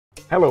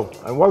Hello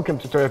and welcome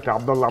to Toyota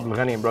Abdullah,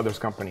 Abdulghani and Brothers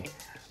Company.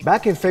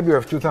 Back in February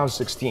of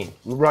 2016,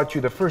 we brought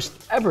you the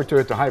first ever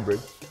Toyota hybrid,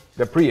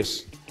 the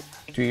Prius.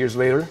 2 years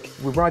later,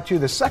 we brought you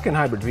the second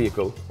hybrid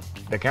vehicle,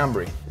 the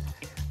Camry.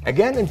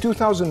 Again in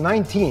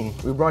 2019,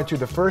 we brought you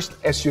the first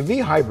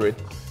SUV hybrid,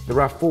 the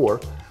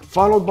RAV4,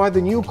 followed by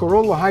the new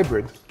Corolla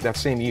hybrid that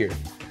same year.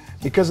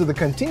 Because of the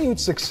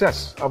continued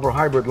success of our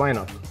hybrid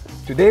lineup,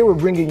 today we're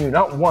bringing you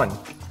not one,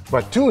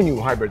 but two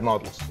new hybrid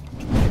models.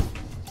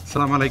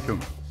 Assalamu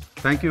alaikum.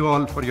 Thank you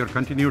all for your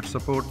continued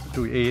support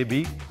to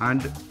AAB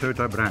and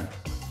Toyota brand.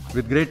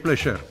 With great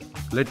pleasure,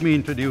 let me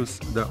introduce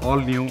the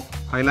all-new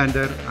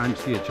Highlander and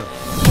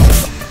CHR.